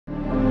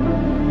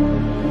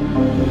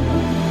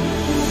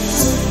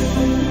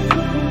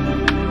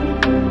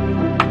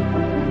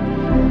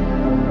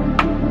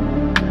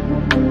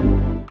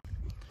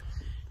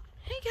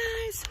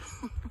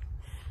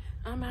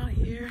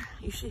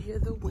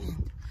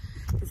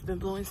been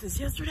blowing since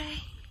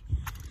yesterday,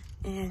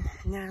 and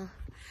now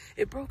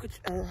it broke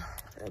a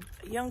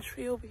young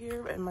tree over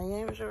here in my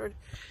neighbor's yard.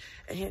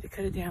 I had to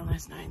cut it down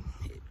last night.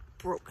 It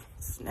broke,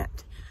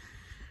 snapped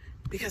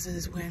because of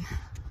this wind.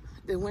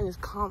 The wind is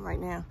calm right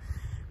now,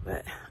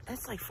 but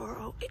it's like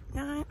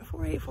 4:09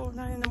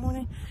 in the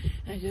morning.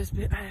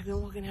 And I have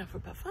been walking out for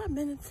about 5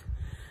 minutes,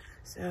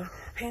 so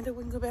Panda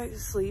wouldn't go back to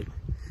sleep.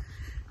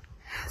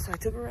 So I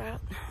took her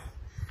out,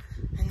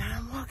 and now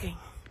I'm walking.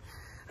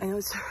 I know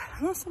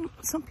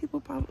some people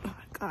probably, oh my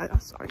God,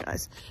 I'm sorry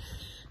guys.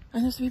 I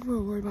know some people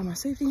are worried about my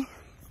safety.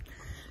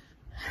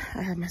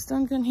 I have my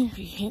stun gun here. If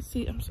you can't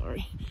see it, I'm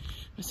sorry.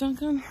 My stun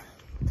gun,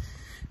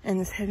 and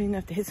it's heavy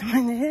enough to hit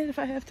somebody in the head if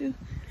I have to.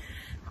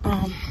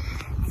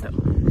 So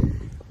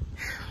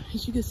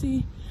as you can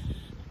see,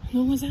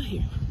 no one's out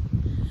here.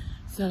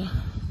 So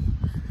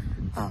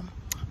I'm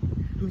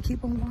gonna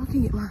keep on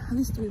walking, get at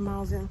least 3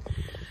 miles in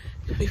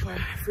before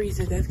I freeze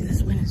to death, because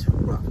this wind is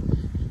rough.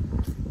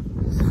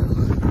 So,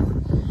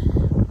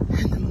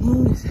 and the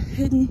moon is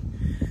hidden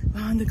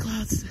behind the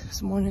clouds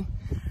this morning.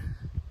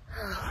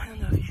 I don't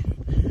know if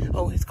you,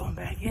 oh, it's going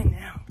back in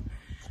now.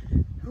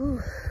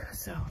 Ooh,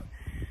 so,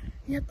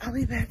 yep, I'll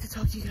be back to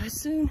talk to you guys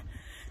soon.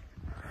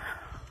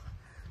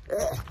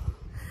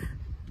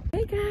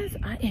 Hey guys,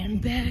 I am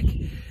back.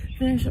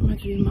 Finished up my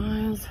 3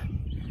 miles.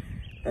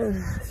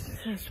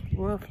 It's just a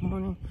rough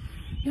morning.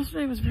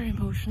 Yesterday was very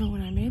emotional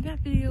when I made that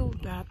video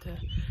about the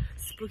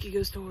spooky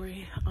ghost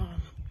story.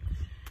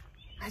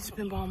 I just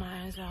been bawling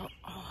my eyes out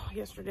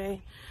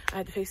yesterday. I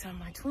had to FaceTime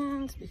my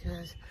twins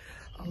because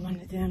I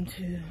wanted them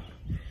to,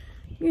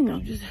 you know,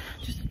 just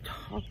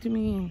talk to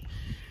me and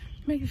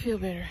make me feel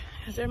better.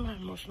 Because they're my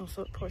emotional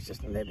support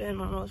system. They've been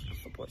my emotional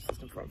support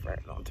system for a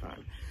very long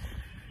time.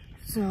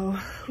 So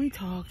we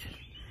talked.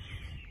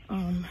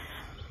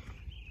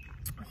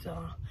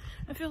 So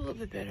I feel a little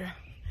bit better.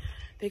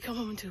 They come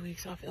home in 2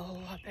 weeks, so I feel a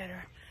whole lot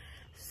better.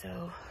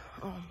 So,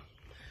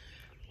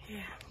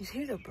 yeah, you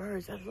hear the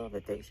birds. I love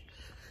it. It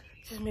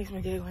just makes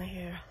my day when I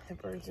hear the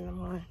birds in the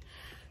morning.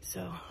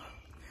 So,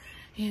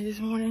 yeah, this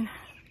morning,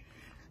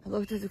 I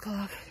looked at the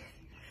clock.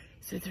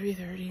 It said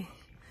 3:30.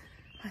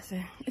 I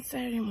said, it's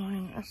Saturday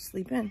morning. I'll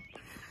sleep in.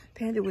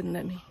 Panda wouldn't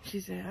let me.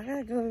 She said, I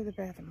gotta go to the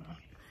bathroom, Mom.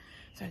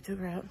 So I took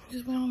her out.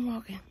 Just went on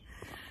walking.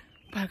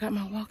 But I got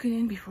my walking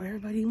in before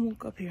everybody even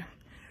woke up here.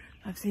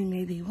 I've seen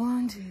maybe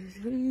 1, 2,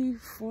 3,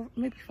 4,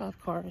 maybe 5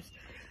 cars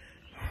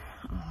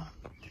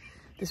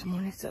this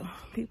morning. So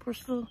people are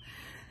still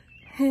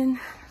in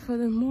for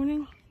the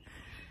morning.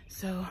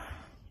 So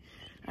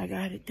I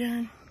got it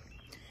done,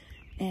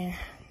 and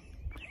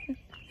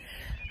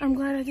I'm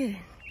glad I did.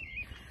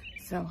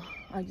 So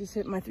I just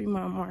hit my 3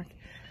 mile mark.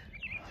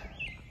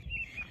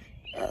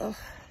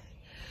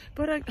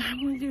 But I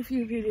want to do a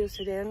few videos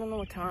today. I don't know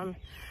what time.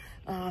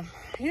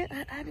 Yeah,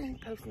 I've been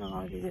posting a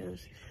lot of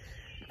videos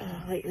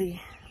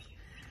lately,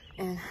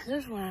 and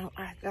there's one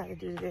I gotta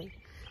do today,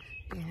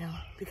 you know,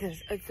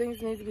 because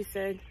things need to be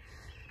said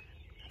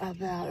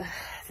about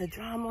the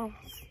drama,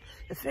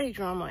 the fake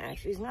drama.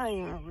 Actually, it's not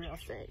even a real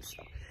thing.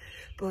 So,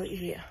 but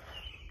yeah,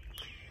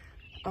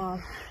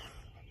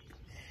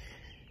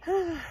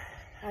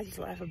 I just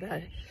laugh about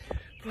it.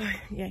 But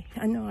yeah,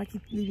 I know I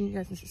keep leaving you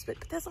guys in suspense,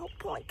 but that's the whole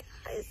point,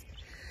 guys.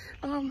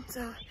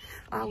 So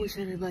I wish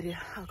everybody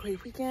a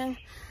great weekend.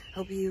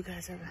 Hope you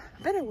guys have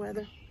a better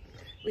weather.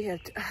 We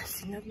have, I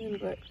see nothing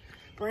but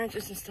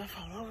branches and stuff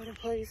all over the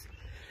place.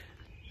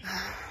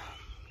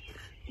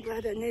 I'm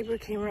glad that neighbor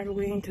came right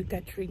away and took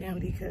that tree down,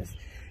 because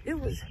it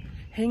was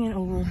hanging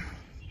over,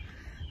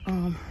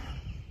 I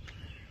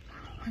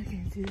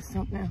can't see the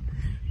stump now,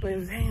 but it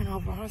was hanging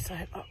over our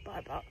side up by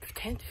about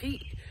 10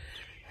 feet.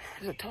 It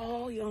was a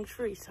tall, young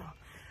tree, so,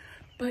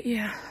 but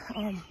yeah,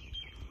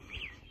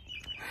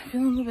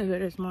 feeling a little bit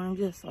better this morning. I'm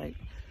just like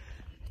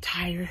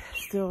tired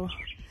still.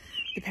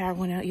 The power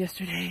went out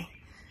yesterday,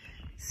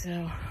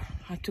 so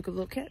I took a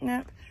little cat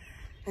nap,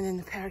 and then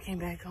the power came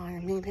back on,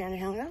 and me and Panda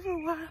hung out for a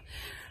while.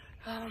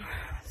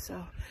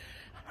 So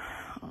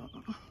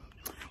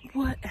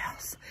what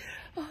else?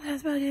 Oh,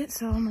 that's about it.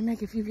 So I'm gonna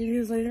make a few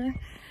videos later,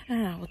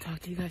 and I will talk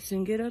to you guys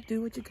soon. Get up,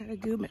 do what you gotta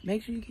do.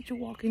 Make sure you get your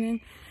walking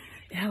in.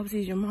 It helps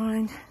ease your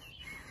mind.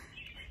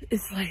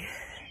 It's like,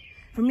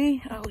 for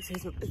me, I always say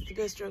it's the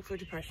best drug for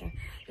depression.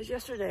 Because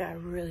yesterday I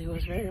really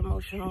was very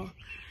emotional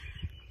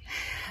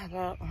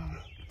about,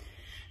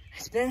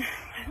 it's been,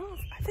 I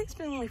think it's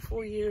been only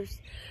 4 years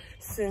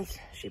since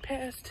she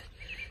passed.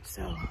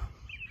 So,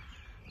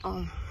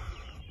 my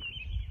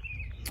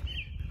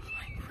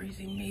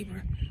crazy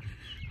neighbor,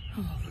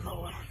 oh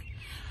Lord.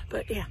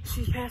 But yeah,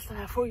 she passed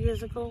about 4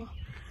 years ago,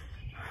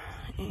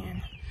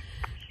 and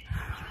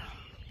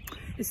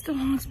it still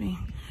haunts me.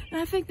 And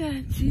I think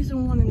that she's the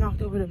one that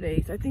knocked over the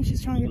vase. I think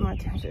she's trying to get my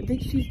attention. I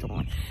think she's the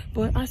one.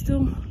 But I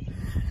still,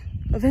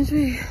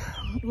 eventually,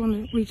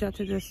 want to reach out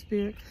to the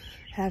spirit,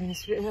 having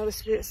another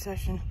spirit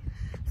session.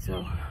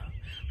 So,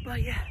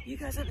 but yeah, you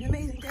guys have an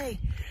amazing day.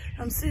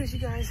 I'm serious, you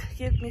guys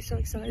get me so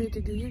excited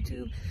to do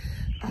YouTube.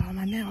 I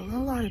met a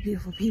lot of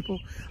beautiful people,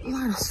 a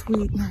lot of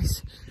sweet,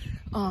 nice,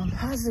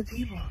 positive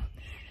people.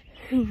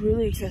 who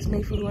really accepts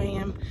me for who I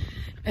am.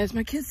 As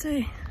my kids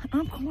say,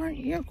 I'm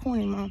corny. You're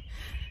corny, Mom.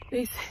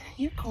 They say,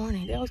 you're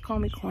corny. They always call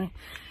me corny.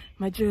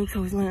 My jokes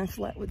always land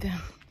flat with them.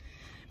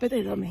 But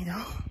they love me,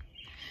 though.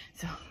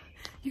 So,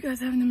 you guys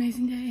have an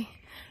amazing day.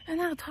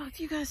 And I'll talk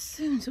to you guys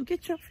soon. So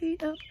get your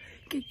feet up.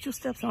 Get your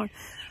steps on.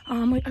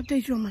 I'm going to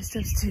update you on my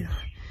steps, too.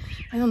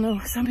 I don't know.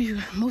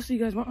 Most of you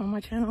guys weren't on my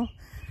channel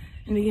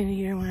in the beginning of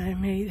the year when I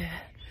made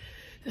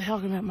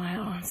talking about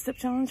my step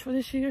challenge for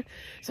this year.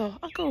 So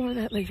I'll go over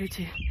that later,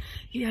 too.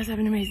 You guys have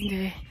an amazing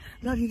day.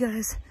 Love you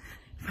guys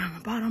from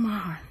the bottom of my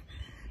heart.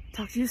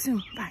 Talk to you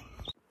soon. Bye.